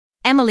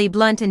Emily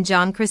Blunt and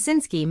John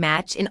Krasinski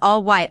match in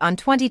all white on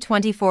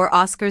 2024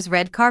 Oscars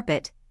red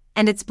carpet,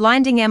 and it's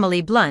blinding.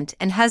 Emily Blunt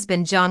and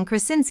husband John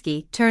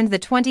Krasinski turned the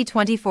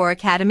 2024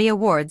 Academy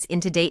Awards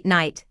into date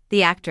night.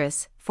 The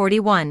actress,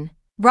 41,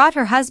 brought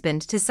her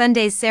husband to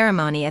Sunday's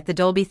ceremony at the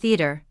Dolby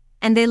Theatre,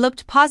 and they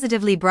looked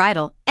positively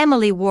bridal.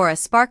 Emily wore a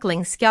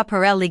sparkling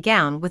Schiaparelli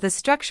gown with a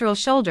structural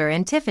shoulder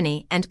and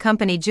Tiffany &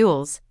 Company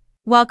jewels,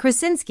 while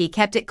Krasinski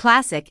kept it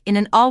classic in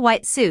an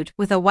all-white suit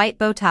with a white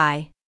bow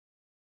tie.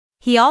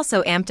 He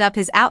also amped up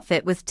his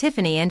outfit with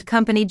Tiffany &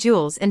 Company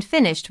jewels and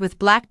finished with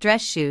black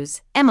dress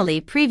shoes.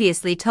 Emily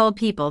previously told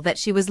People that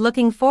she was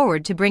looking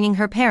forward to bringing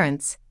her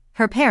parents,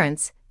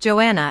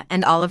 Joanna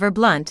and Oliver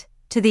Blunt,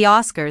 to the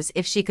Oscars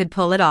if she could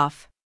pull it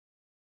off.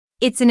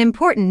 It's an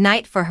important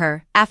night for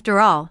her, after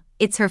all.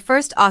 It's her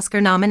first Oscar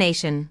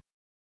nomination.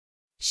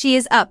 She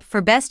is up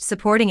for Best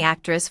Supporting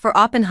Actress for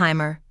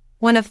Oppenheimer,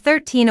 one of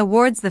 13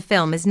 awards the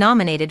film is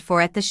nominated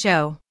for at the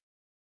show.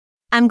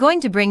 "I'm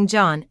going to bring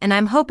John and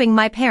I'm hoping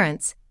my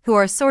parents, who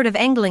are sort of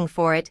angling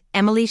for it,"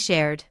 Emily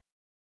shared.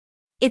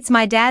 "It's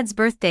my dad's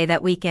birthday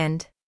that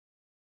weekend."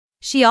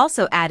 She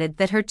also added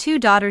that her two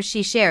daughters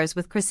she shares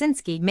with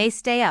Krasinski may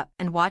stay up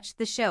and watch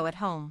the show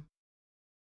at home.